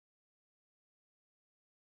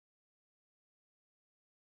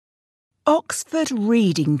Oxford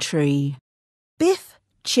Reading Tree. Biff,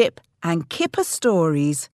 Chip and Kipper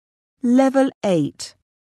Stories. Level 8.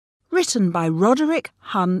 Written by Roderick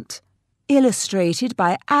Hunt. Illustrated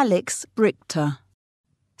by Alex Brichter.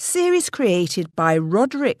 Series created by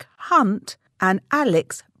Roderick Hunt and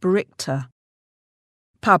Alex Brichter.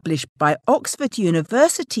 Published by Oxford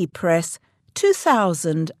University Press,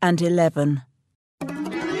 2011.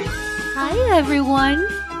 Hi everyone,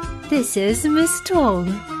 this is Miss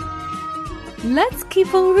Tong. Let's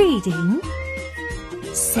keep on reading.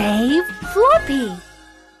 Save Floppy.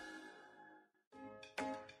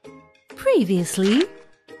 Previously,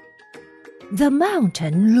 the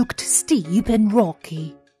mountain looked steep and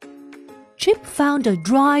rocky. Chip found a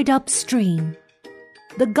dried-up stream.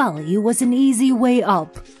 The gully was an easy way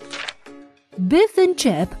up. Biff and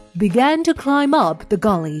Chip began to climb up the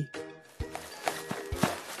gully.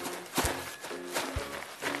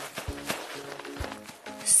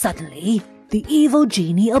 Suddenly, the evil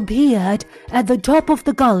genie appeared at the top of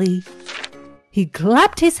the gully. He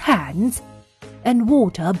clapped his hands, and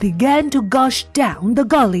water began to gush down the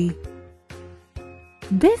gully.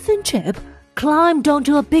 Biff and Chip climbed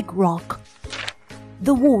onto a big rock.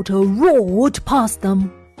 The water roared past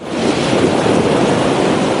them.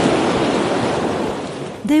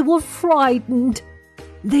 They were frightened.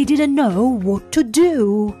 They didn't know what to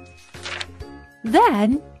do.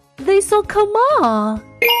 Then they saw Kamar.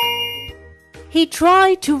 He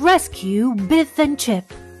tried to rescue Biff and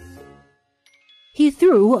Chip. He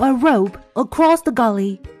threw a rope across the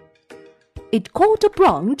gully. It caught a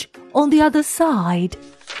branch on the other side.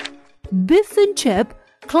 Biff and Chip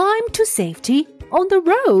climbed to safety on the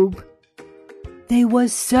rope. They were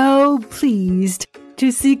so pleased to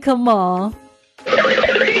see Kamar.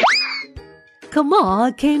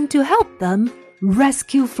 Kamar came to help them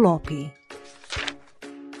rescue Floppy.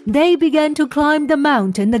 They began to climb the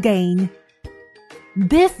mountain again.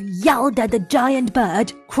 Biff yelled at the giant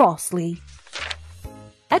bird crossly.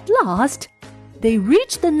 At last, they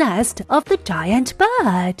reached the nest of the giant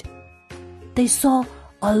bird. They saw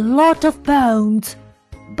a lot of bones,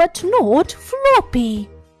 but not Floppy.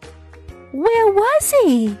 Where was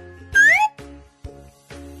he?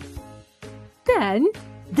 Then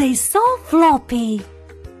they saw Floppy.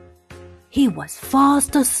 He was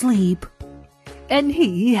fast asleep, and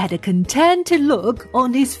he had a contented look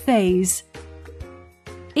on his face.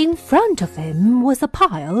 In front of him was a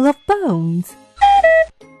pile of bones.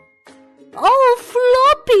 "Oh,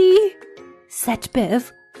 Floppy!" said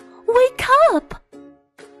Biff. "Wake up!"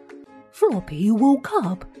 Floppy woke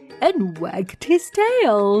up and wagged his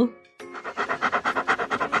tail.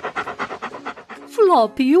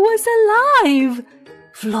 Floppy was alive.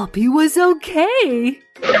 Floppy was okay.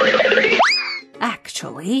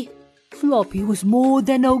 Actually, Floppy was more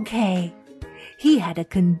than okay. He had a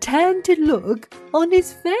contented look on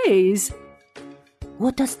his face.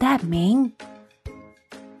 What does that mean?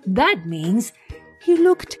 That means he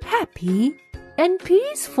looked happy and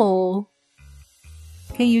peaceful.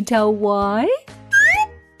 Can you tell why?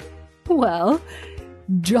 Well,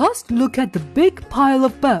 just look at the big pile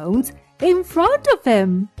of bones in front of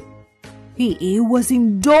him. He was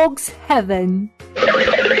in dog's heaven.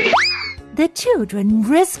 The children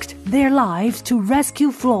risked their lives to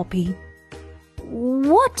rescue Floppy.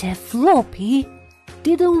 What if Floppy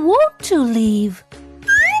didn't want to leave?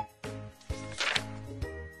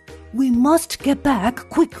 "We must get back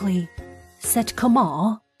quickly," said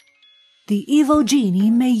Kamar. "The evil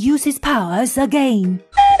genie may use his powers again."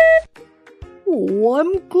 "Oh,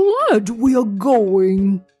 I'm glad we are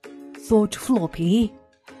going," thought Floppy.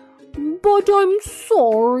 "But I'm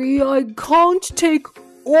sorry I can't take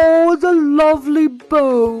all the lovely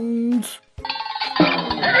bones."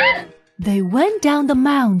 They went down the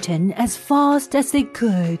mountain as fast as they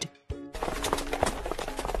could.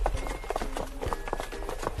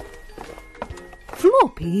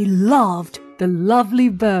 Floppy loved the lovely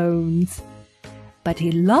bones, but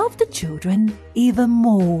he loved the children even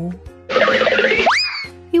more.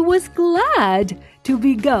 He was glad to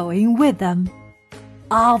be going with them.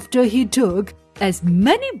 After he took as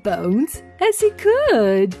many bones as he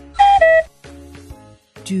could.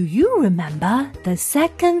 Do you remember the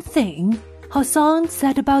second thing Hassan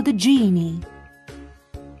said about the genie?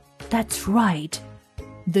 That's right.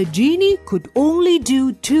 The genie could only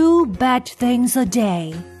do 2 bad things a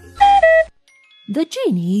day. The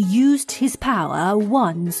genie used his power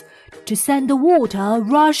once to send the water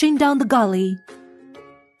rushing down the gully.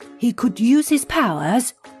 He could use his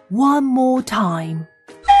powers one more time.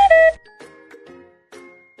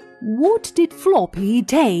 What did Floppy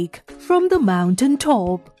take from the mountain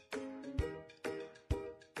top?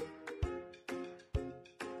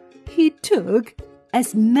 he took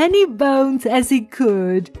as many bones as he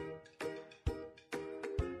could.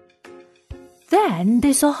 Then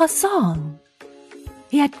they saw Hassan.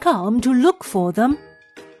 He had come to look for them.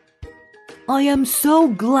 "I am so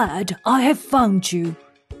glad I have found you,"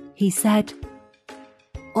 he said.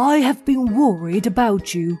 "I have been worried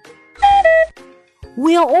about you."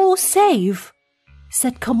 "We are all safe,"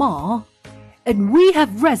 said Kamar, "and we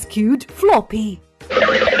have rescued Floppy."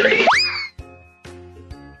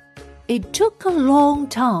 It took a long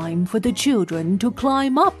time for the children to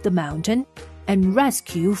climb up the mountain and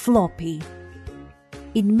rescue Floppy.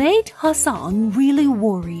 It made Hassan really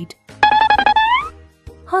worried.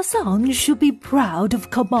 Hassan should be proud of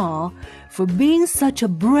Kamar for being such a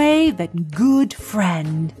brave and good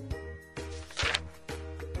friend.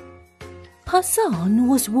 Hassan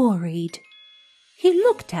was worried. He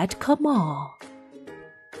looked at Kamar.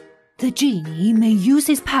 "The genie may use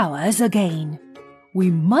his powers again. We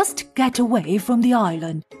must get away from the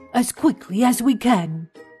island as quickly as we can,"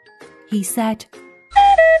 he said.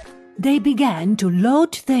 They began to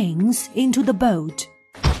load things into the boat.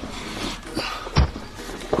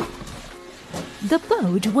 The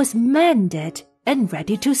boat was mended and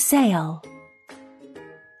ready to sail.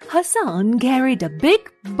 Hassan carried a big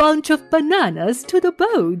bunch of bananas to the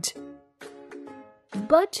boat.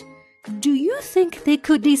 But do you think they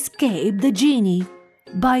could escape the genie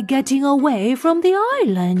by getting away from the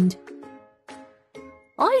island?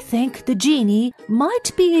 I think the genie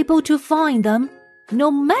might be able to find them no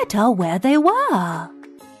matter where they were.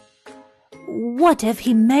 What if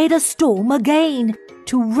he made a storm again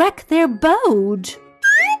to wreck their boat?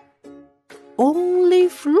 Only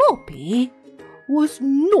Floppy was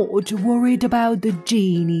not worried about the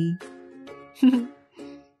genie.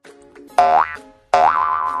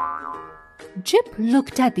 Chip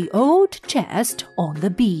looked at the old chest on the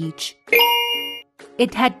beach.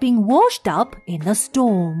 It had been washed up in a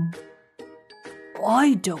storm.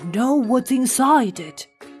 "I don't know what's inside it,"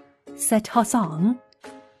 said Hassan.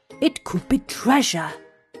 "It could be treasure."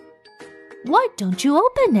 "Why don't you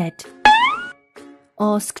open it?"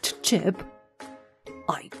 asked Chip.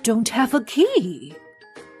 "I don't have a key,"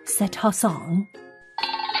 said Hassan.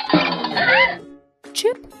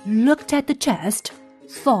 Chip looked at the chest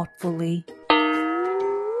thoughtfully.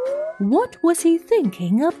 What was he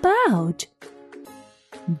thinking about?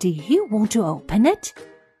 Did he want to open it?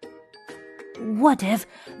 What if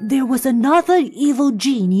there was another evil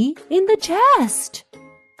genie in the chest?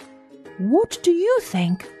 What do you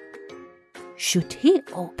think? Should he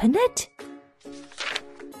open it?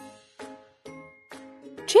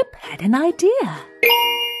 Chip had an idea.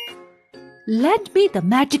 "Lend me the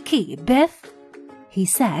magic key, Biff," he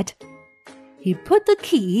said. He put the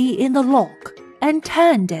key in the lock and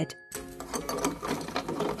turned it.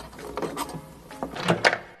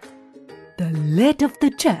 The lid of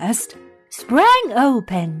the chest sprang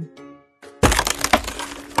open.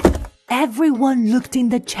 Everyone looked in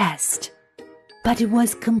the chest, but it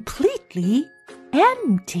was completely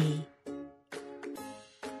empty.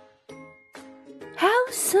 How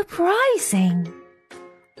surprising!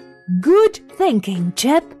 Good thinking,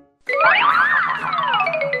 Chip.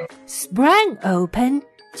 Sprang open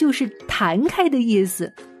就是弹开的意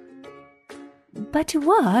思。But it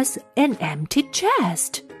was an empty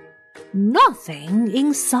chest. Nothing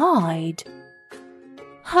inside.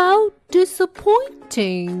 How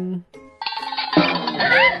disappointing.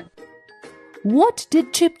 What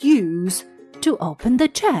did Chip use to open the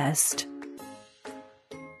chest?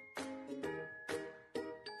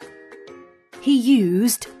 He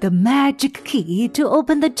used the magic key to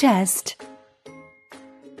open the chest.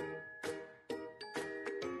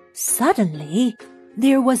 Suddenly,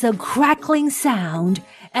 there was a crackling sound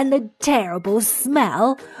and a terrible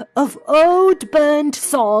smell of old burnt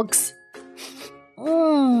socks.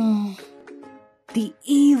 The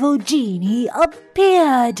evil genie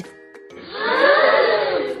appeared.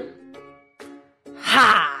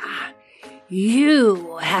 Ha!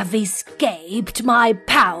 You have escaped my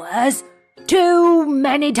powers too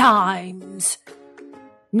many times.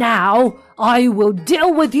 Now I will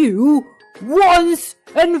deal with you once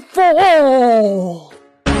and for all.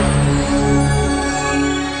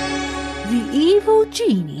 The evil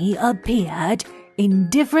genie appeared in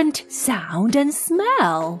different sound and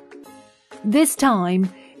smell. This time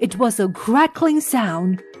it was a crackling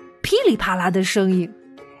sound, 噼里啪啦的声音,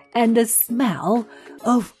 and a smell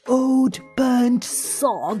of old burnt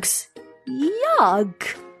socks.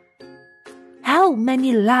 Yuck! How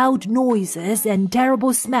many loud noises and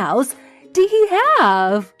terrible smells did he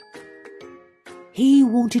have? He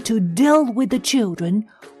wanted to deal with the children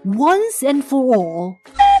once and for all.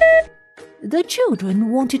 The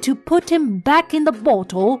children wanted to put him back in the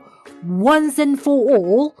bottle once and for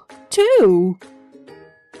all, too.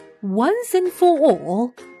 Once and for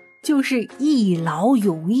all 就是一劳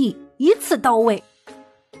永逸，一次到位。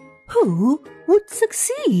Who would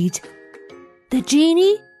succeed? The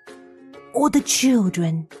genie or the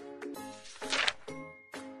children?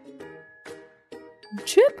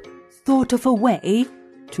 Chip thought of a way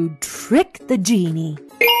to trick the genie.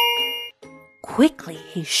 Quickly,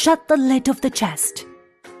 he shut the lid of the chest.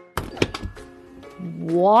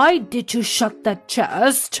 Why did you shut that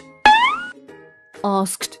chest?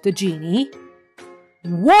 Asked the genie.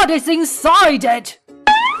 What is inside it?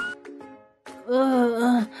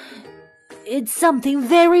 It's something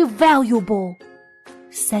very valuable,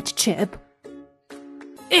 said Chip.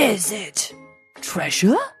 Is it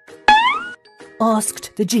treasure?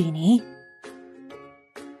 Asked the genie.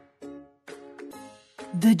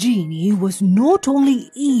 The genie was not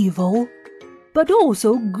only evil, but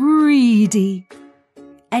also greedy,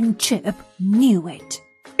 and Chip knew it.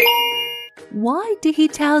 Why did he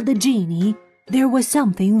tell the genie there was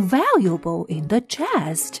something valuable in the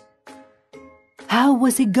chest? How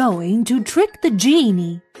was he going to trick the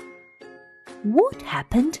genie? What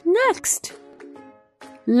happened next?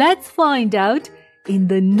 Let's find out in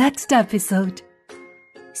the next episode.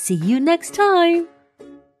 See you next time.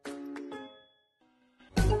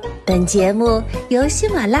 本节目由喜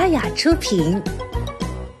马拉雅出品，